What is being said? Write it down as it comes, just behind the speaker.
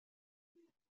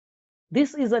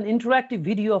This is an interactive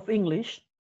video of English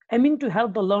aiming to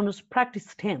help the learners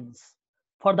practice tense.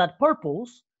 For that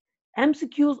purpose,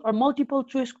 MCQs or multiple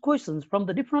choice questions from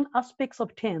the different aspects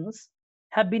of tense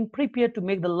have been prepared to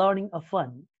make the learning a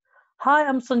fun. Hi,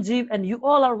 I'm Sanjeev and you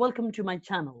all are welcome to my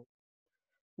channel.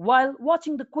 While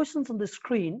watching the questions on the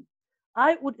screen,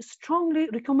 I would strongly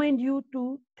recommend you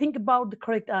to think about the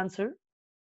correct answer.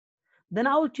 Then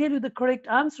I will tell you the correct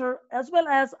answer as well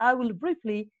as I will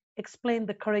briefly explain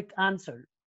the correct answer.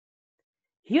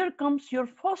 Here comes your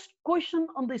first question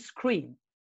on the screen.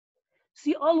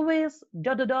 She always ...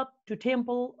 to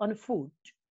temple on foot.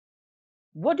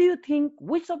 What do you think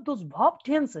which of those verb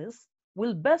tenses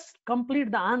will best complete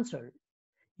the answer?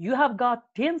 You have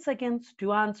got 10 seconds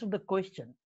to answer the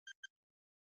question.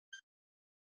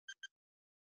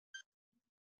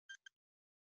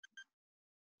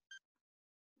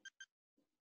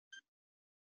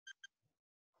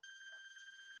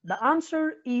 The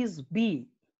answer is B.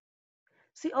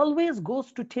 She always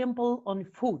goes to temple on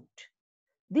foot.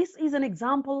 This is an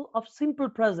example of simple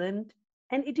present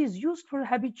and it is used for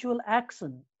habitual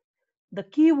action. The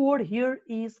key word here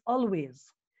is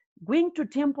always. Going to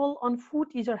temple on foot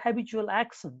is your habitual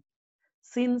action.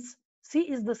 Since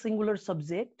she is the singular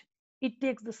subject, it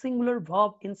takes the singular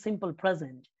verb in simple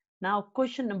present. Now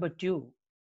question number 2.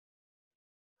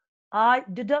 I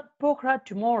deduct Pokhara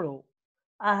tomorrow.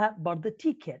 I have bought the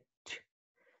ticket.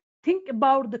 Think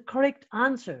about the correct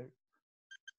answer.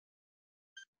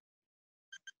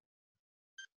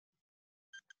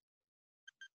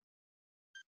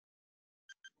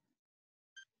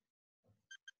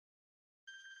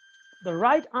 The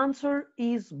right answer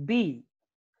is B.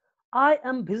 I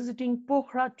am visiting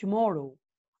Pokhara tomorrow.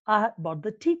 I have bought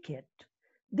the ticket.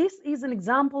 This is an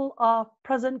example of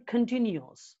present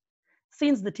continuous.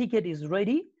 Since the ticket is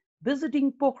ready,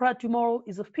 visiting Pokhara tomorrow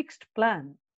is a fixed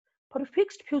plan. For a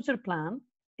fixed future plan,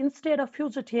 instead of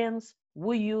future tense,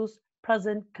 we use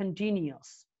present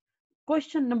continuous.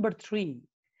 Question number 3.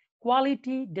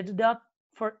 Quality deduct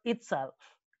for itself.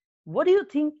 What do you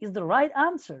think is the right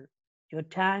answer? Your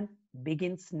time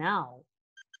begins now.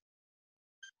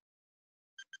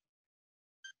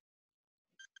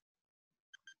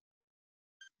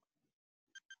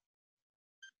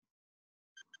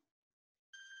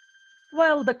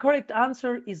 Well, the correct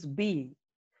answer is B.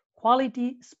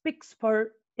 Quality speaks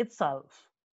for itself.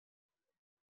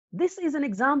 This is an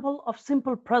example of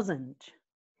simple present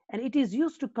and it is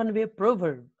used to convey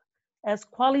proverb. As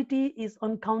quality is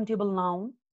uncountable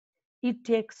noun, it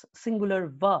takes singular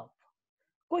verb.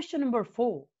 Question number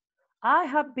 4. I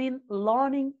have been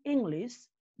learning English ...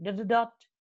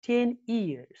 10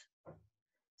 years.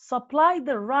 Supply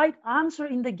the right answer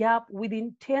in the gap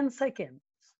within 10 seconds.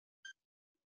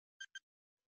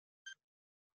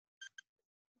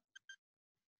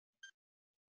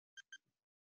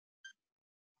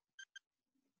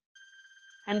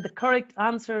 And the correct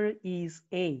answer is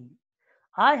A.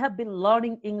 I have been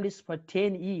learning English for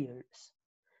 10 years.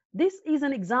 This is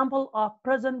an example of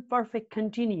present perfect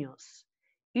continuous.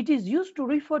 It is used to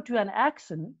refer to an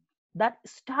action that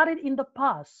started in the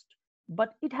past,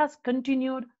 but it has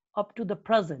continued up to the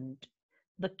present.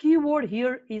 The key word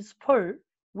here is for,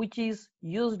 which is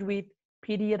used with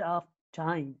period of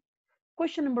time.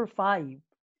 Question number 5.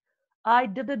 I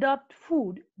did up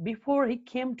food before he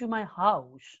came to my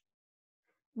house.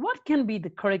 What can be the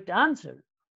correct answer?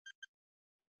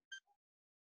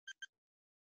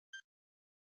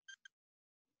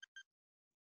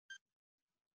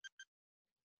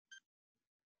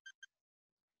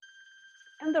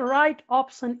 And the right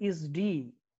option is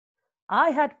D.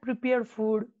 I had prepared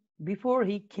food before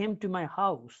he came to my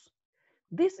house.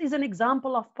 This is an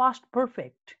example of past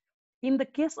perfect. In the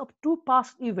case of two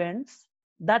past events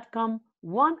that come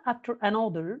one after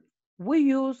another, we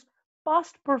use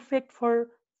past perfect for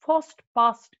first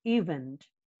past event.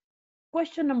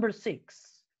 Question number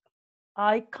 6.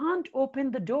 I can't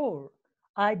open the door.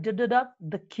 I did up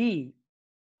the key.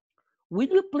 Will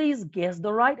you please guess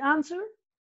the right answer?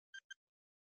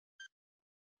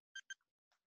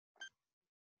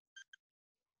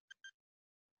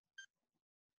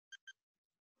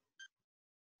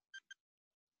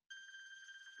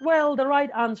 Well, the right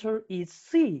answer is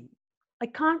C. I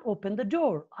can't open the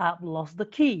door. I've lost the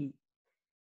key.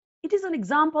 It is an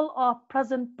example of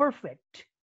present perfect.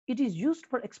 It is used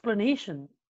for explanation.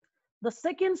 The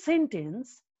second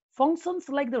sentence functions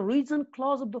like the reason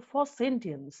clause of the first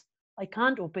sentence. I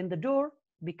can't open the door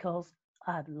because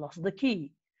I have lost the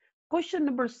key. Question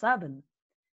number 7.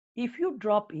 If you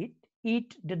drop it,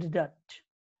 it did that.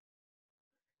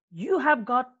 You have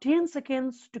got 10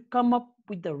 seconds to come up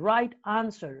with the right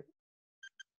answer.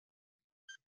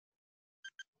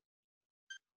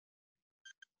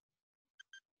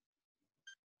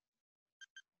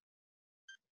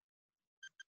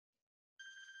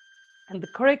 And the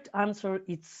correct answer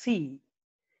is C.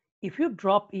 If you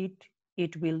drop it,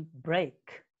 it will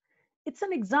break. It's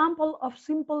an example of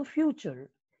simple future.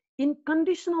 In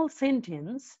conditional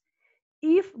sentence,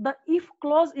 if the if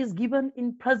clause is given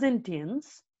in present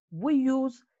tense, we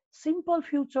use simple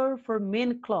future for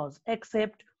main clause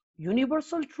except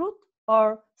universal truth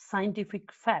or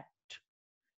scientific fact.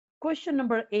 Question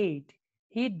number 8.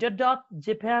 He deduct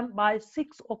Japan by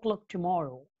 6 o'clock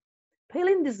tomorrow. Fill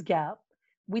in this gap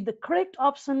with the correct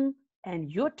option and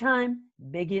your time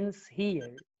begins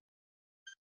here.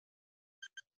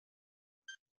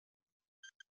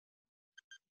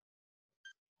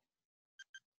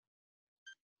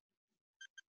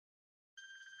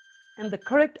 And the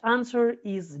correct answer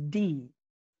is D.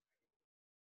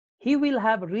 He will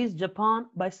have reached Japan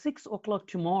by 6 o'clock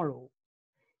tomorrow.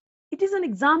 It is an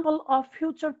example of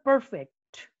future perfect.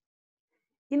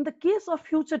 In the case of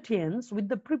future tense with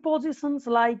the prepositions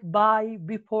like by,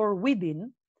 before,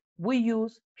 within, we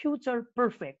use future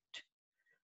perfect.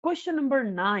 Question number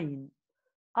 9.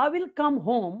 I will come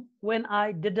home when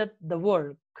I deduct the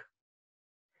work.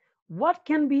 What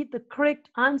can be the correct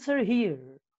answer here?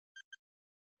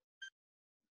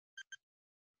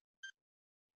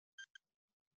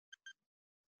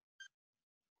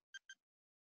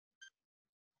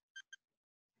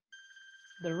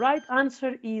 The right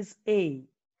answer is A.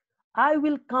 I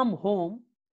will come home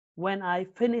when I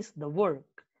finish the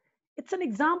work. It's an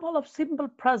example of simple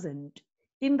present.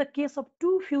 In the case of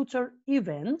two future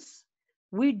events,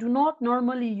 we do not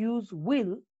normally use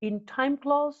will in time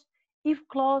clause, if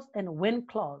clause, and when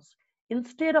clause.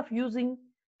 Instead of using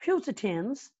future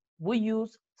tense, we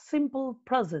use simple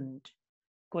present.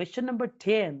 Question number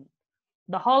 10.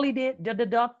 The holiday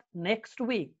next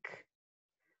week.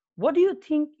 What do you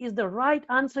think is the right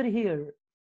answer here?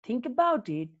 Think about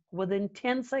it within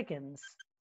 10 seconds.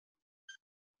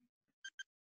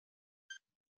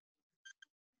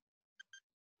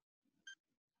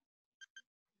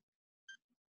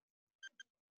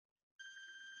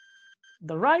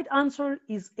 The right answer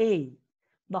is A.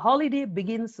 The holiday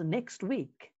begins next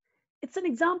week. It's an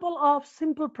example of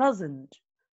simple present.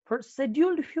 For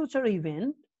scheduled future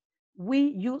event, we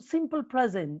use simple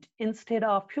present instead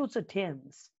of future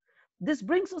tense. This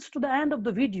brings us to the end of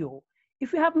the video.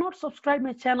 If you have not subscribed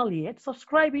my channel yet,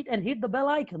 subscribe it and hit the bell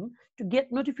icon to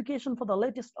get notification for the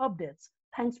latest updates.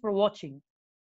 Thanks for watching.